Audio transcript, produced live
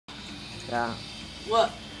Yeah.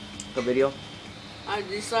 What? The video? Alright,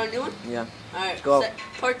 did you start a new one? Yeah. Alright, Go.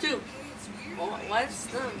 Part 2. Why is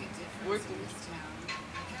this not working?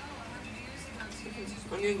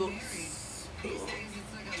 I'm gonna go.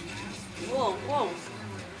 Whoa, whoa.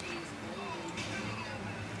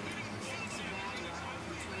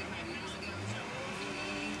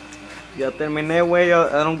 Ya terminé, güey.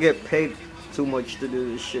 I don't get paid too much to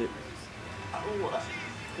do this shit. Oh,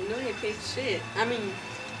 you don't get paid shit. I mean.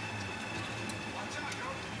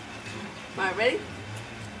 Alright, ready?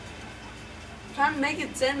 I'm trying to make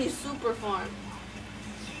it send me super far.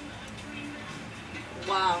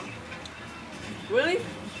 Wow. Really?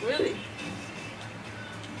 Really?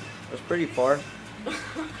 That's pretty far.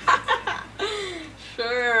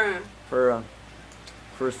 Sure. For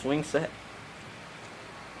a swing set.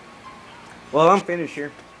 Well, I'm finished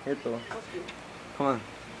here. Here, though. Okay. Come on.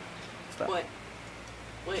 Stop. What?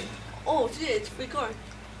 Wait. Oh shit! It's a free car.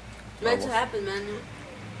 Meant to happen, man.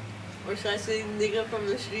 Or should I say, nigga from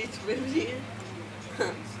the streets, baby?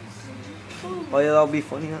 Oh yeah, that'll be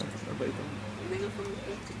funny, huh? Nigga from the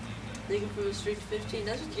 15. Nigga from the streets 15.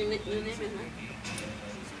 That's what your name is, man.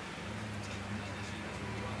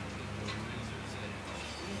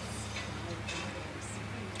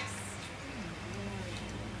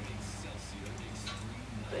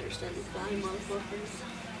 Better stand me flying, motherfuckers.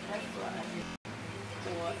 That's fly.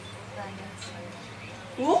 What?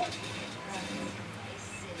 Who?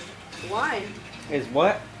 Why? Is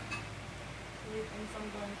what?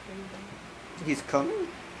 He's coming?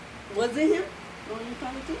 Was it him? The one you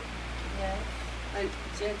talking to? Yes. I told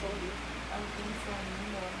you. I'm thinking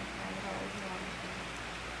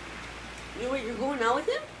so, You're going out with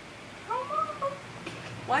him? Oh,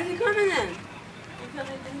 Why is he coming then? because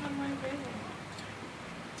I think I'm my favorite.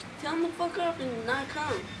 Tell him to fuck up and not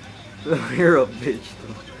come. You're a bitch,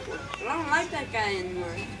 though. I don't like that guy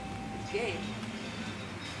anymore. He's gay.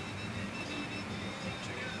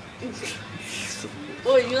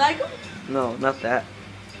 Oh, you like him? No, not that.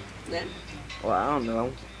 Then? Well, I don't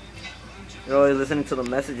know. You're always listening to the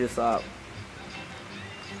messages, so I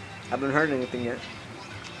haven't heard anything yet.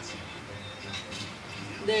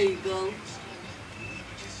 There you go.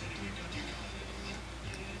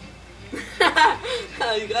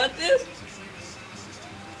 You got this?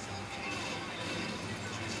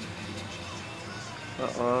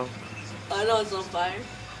 Uh-oh. I know it's on fire.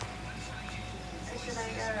 Should I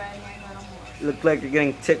go riding my little horse? Look like you're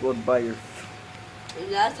getting tickled by your...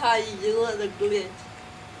 And that's how you do it, the glitch.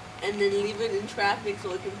 And then leave it in traffic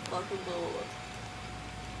so it can fucking blow up.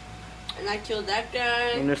 And I killed that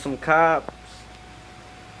guy. And there's some cops.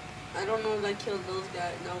 I don't know if I killed those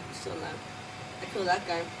guys. No, he's still alive. I killed that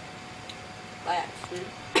guy. By accident.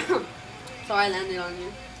 So I landed on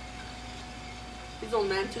you. He's old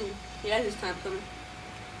man too. He has his time coming.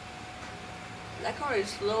 That car is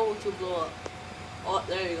slow to blow up. Oh,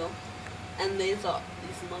 there you go. And they saw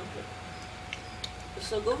these motherfuckers. It's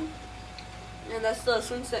so good. Yeah, that's the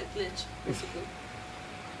sunset glitch, basically.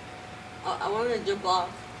 I wanted to jump off.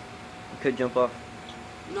 You could jump off.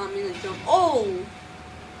 No, I mean to jump. Oh!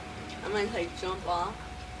 I might like jump off.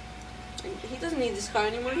 And he doesn't need this car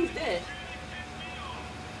anymore. He's dead.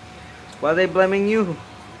 Why are they blaming you?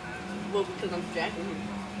 Well, because I'm jacking him.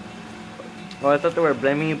 Oh, I thought they were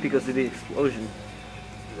blaming you because of the explosion.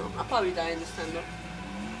 No, I'll probably die in this time though.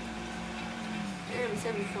 Damn,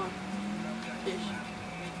 74. Fish.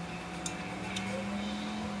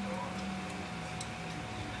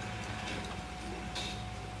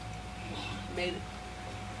 Made it.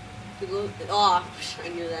 Oh, I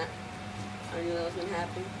knew that. I knew that was gonna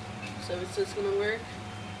happen. So if it's just gonna work,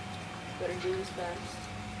 better do this fast.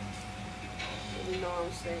 You know what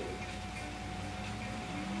I'm saying.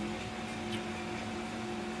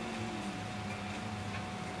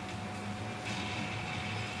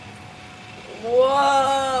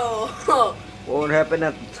 Whoa! What would happen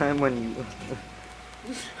at the time when you...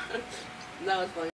 That was funny.